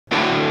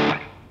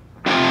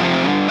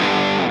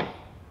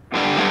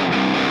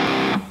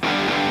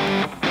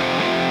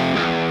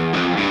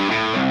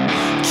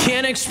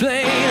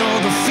explain all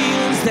the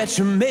feelings that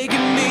you're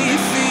making me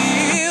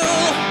feel.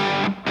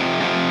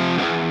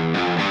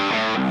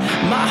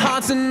 My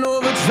heart's in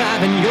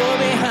overdrive and you're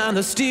behind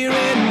the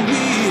steering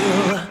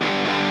wheel.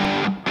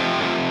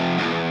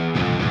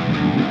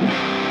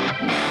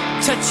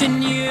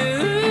 Touching you,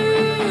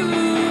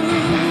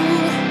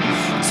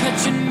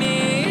 touching me,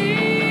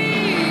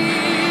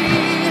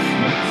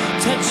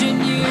 touching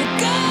you,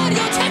 God,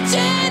 you're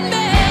touching me.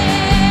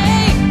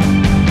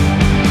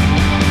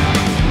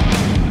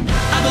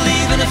 I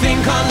believe in a thing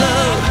called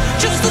love.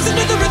 Just listen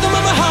to the rhythm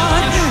of my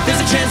heart.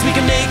 There's a chance we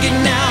can make it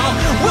now.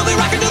 We'll be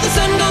rocking till the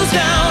sun goes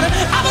down.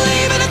 I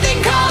believe in a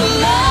thing called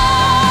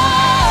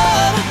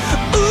love.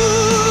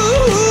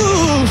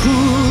 Ooh,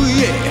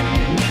 yeah.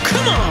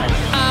 Come on.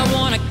 I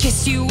wanna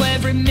kiss you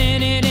every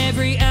minute,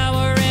 every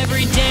hour,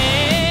 every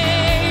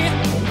day.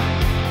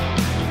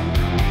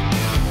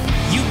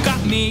 You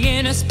got me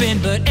in a spin,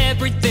 but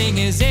everything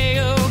is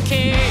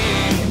a-okay.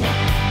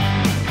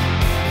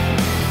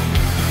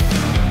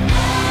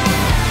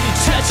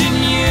 Touching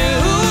you,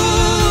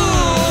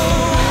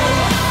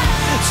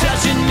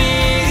 touching me,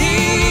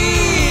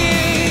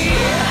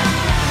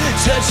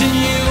 touching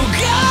you,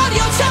 God,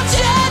 you're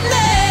touching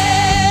me.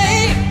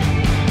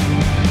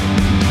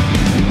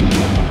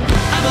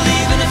 I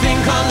believe in a thing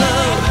called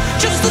love.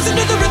 Just listen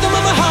to the rhythm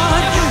of my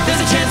heart.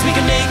 There's a chance we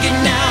can make it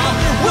now.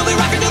 We'll be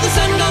rocking till the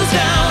sun goes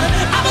down.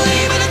 I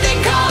believe in a thing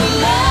called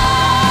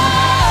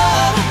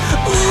love.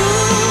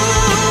 Ooh,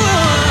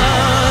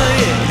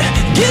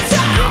 yeah. Get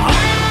down.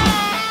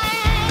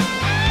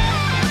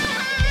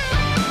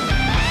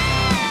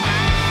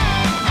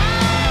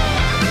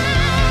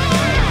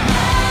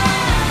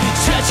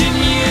 Touching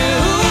you,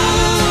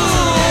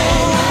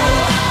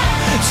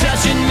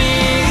 touching me,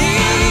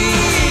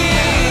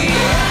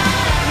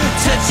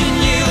 touching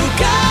you,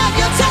 God,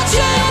 you're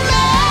touching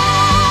me.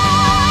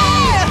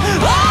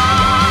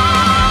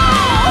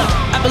 Oh,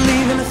 I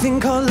believe in a thing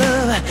called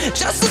love.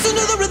 Just listen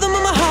to the rhythm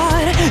of my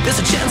heart. There's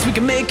a chance we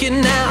can make it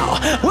now.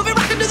 We'll be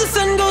rocking till the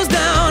sun goes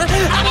down.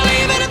 I believe